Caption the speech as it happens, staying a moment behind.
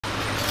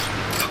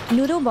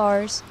noodle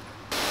bars,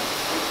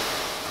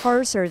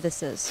 car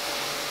services.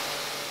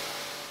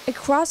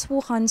 Across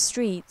Wuhan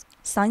streets,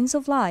 signs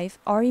of life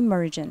are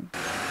emerging.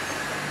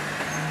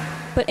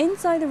 But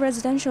inside the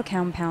residential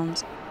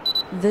compounds,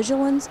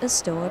 vigilance is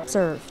still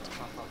observed.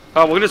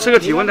 啊，我给你测个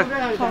体温的。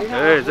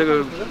哎，这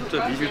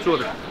必须做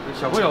的。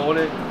小朋友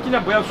呢，尽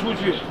量不要出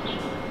去，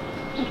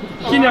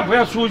尽量不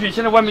要出去。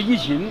现在外面疫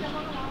情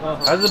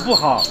还是不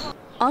好。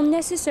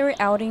Unnecessary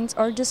outings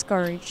are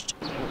discouraged.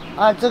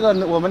 啊，这个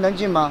我们能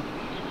进吗？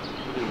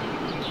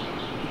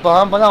保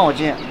安不让我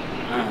进。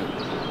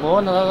我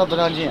问他，他说不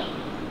让进。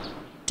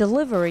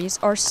Deliveries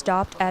are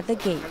stopped at the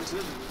gate.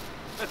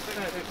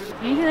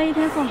 您现在一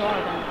天送多少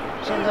单？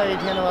现在一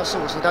天的话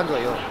40-50单左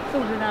右。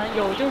40单，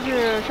有就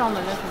是上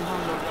门的情况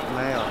吗？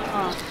没有。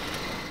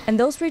And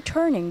those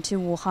returning to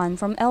Wuhan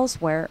from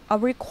elsewhere are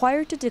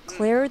required to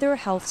declare their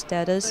health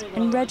status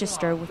and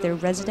register with their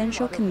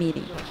residential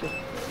committee.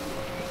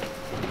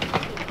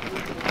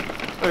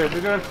 哎，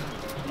这个，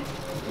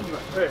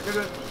哎，这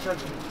个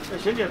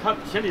贤姐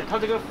她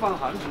这个放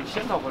寒水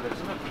先到过来，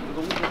现在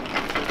普通的。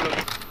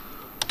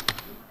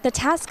The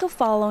task of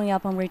following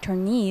up on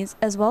returnees,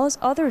 as well as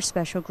other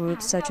special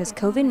groups such as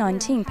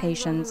COVID-19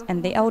 patients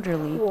and the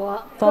elderly,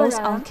 falls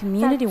on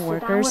community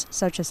workers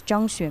such as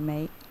张雪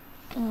梅。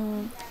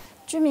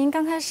居民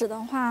刚开始的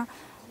话，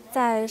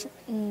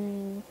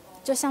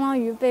就相当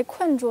于被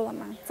困住了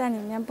嘛，在里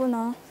面不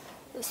能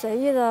随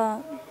意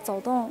的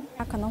走动，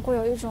他可能会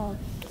有一种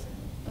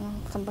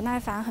很不耐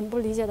烦、很不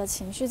理解的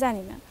情绪在里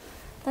面。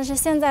但是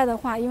现在的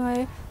话，因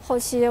为后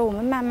期我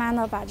们慢慢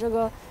的把这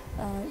个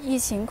疫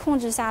情控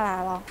制下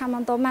来了，他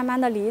们都慢慢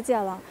的理解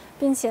了，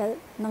并且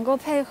能够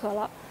配合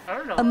了。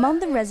Among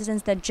the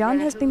residents that John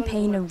has been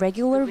paying a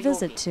regular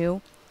visit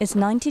to is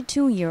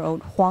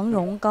 92-year-old Huang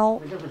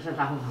Ronggao.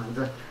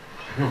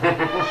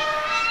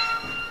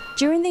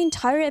 During the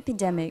entire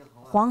epidemic,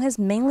 Huang has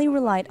mainly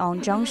relied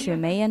on Zhang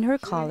Xuemei and her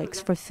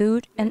colleagues for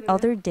food and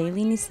other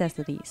daily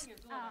necessities.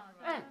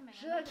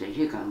 这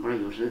些干部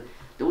有时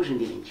都是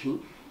年轻，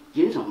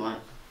经常嘛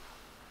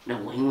来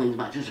问问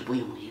吧，这是不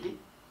容易的。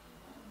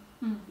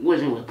我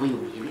认为不容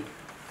易的，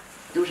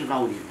都是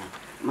老年人，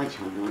蛮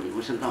强壮的，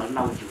我是老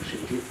90岁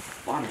的，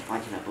拔来拔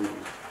起来不容易。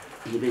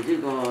特别这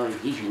个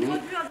疫情呢，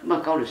嘛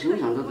搞得身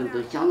上都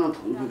相当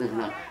痛苦的很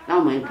了，那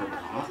我们也不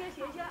怕，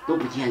都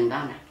不简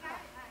单了，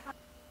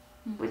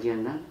不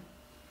简单了，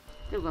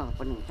这个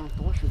不能当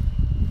多事。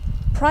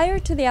Prior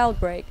to the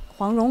outbreak,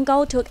 Huang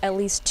Ronggao took at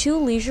least 2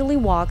 leisurely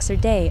walks a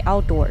day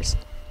outdoors.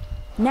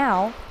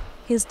 Now,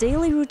 his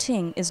daily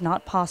routine is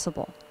not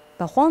possible.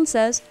 But Huang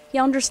says he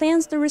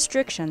understands the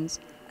restrictions,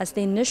 as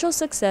the initial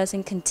success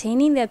in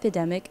containing the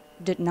epidemic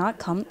did not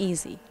come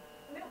easy.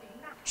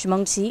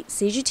 Mengqi,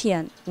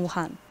 CGTN,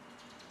 Wuhan.